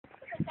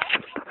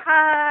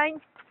Hai.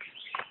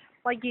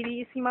 Lagi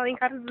di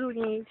Simalingkar Zoo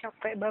nih.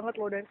 Capek banget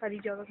loh dari tadi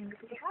jalan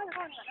gitu.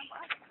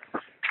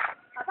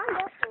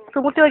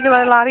 Semutnya lagi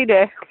lari-lari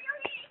deh.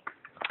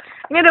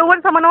 Ini ada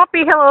Wan sama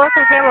Novi. Hello,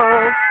 say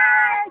hello.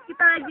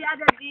 Kita lagi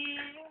ada di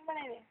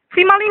mana ini?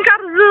 Simalingkar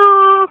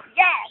Zoo.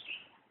 Yes,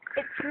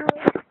 it's true.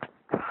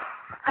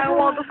 I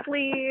want to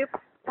sleep.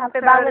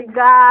 Capek banget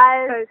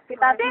guys.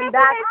 Kita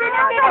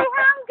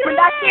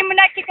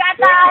mendaki ke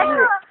atas.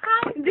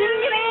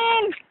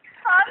 Dingin.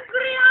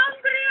 Hungry.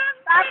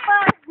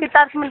 Apa?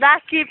 Kita harus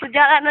mendaki,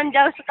 perjalanan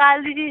jauh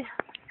sekali.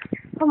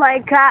 Oh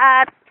my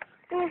god.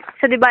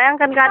 Bisa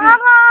dibayangkan kan?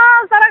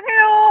 Sarah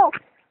Heo.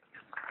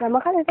 Lama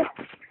kan itu?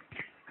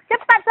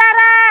 Cepat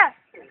Sarah.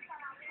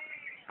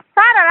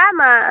 Sarah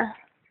lama.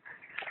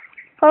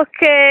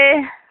 Oke.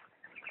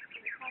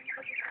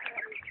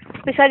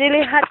 Bisa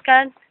dilihat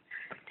kan?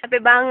 Capek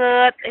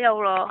banget, ya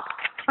Allah.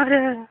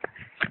 Aduh.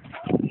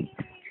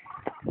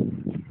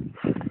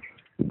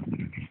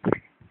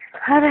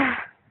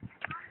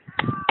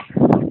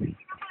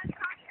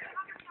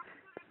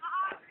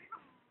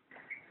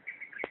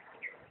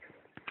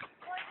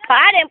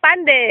 Pak ada yang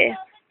pandai.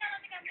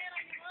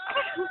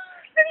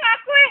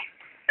 Ngaku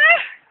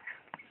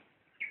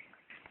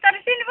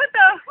Taruh sini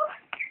foto.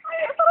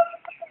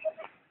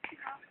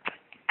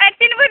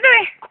 Sini foto.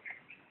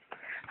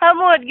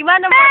 Hamud,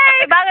 gimana mau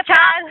capek banget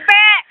kan?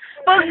 Capek.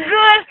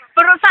 Pegel,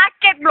 perut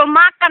sakit, belum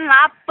makan,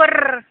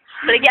 lapar,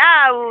 lagi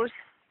aus.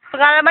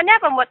 Pengalamannya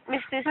apa buat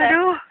mistis?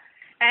 Aduh.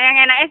 Yang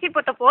enaknya sih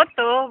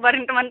foto-foto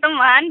bareng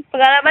teman-teman.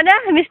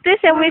 Pengalamannya mistis,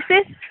 yang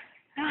mistis?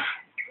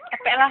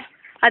 Capek lah.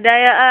 Ada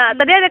ya,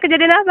 tadi ada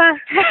kejadian apa?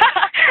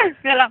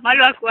 Udah lah,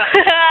 malu aku.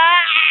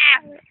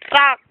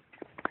 Rak.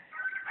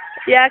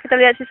 Ya, kita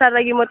lihat sisa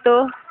lagi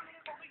moto.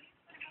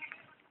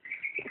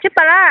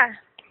 Cepatlah.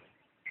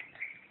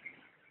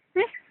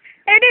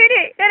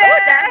 Ini.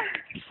 Udah.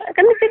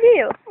 Kan di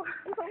video.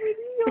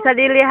 Bisa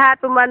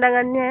dilihat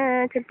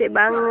pemandangannya, cantik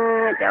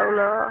banget, ya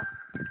Allah.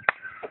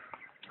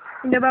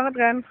 Indah banget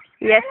kan?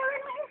 Yes.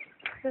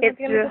 It's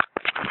true.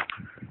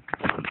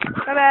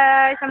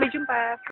 Bye-bye, sampai jumpa.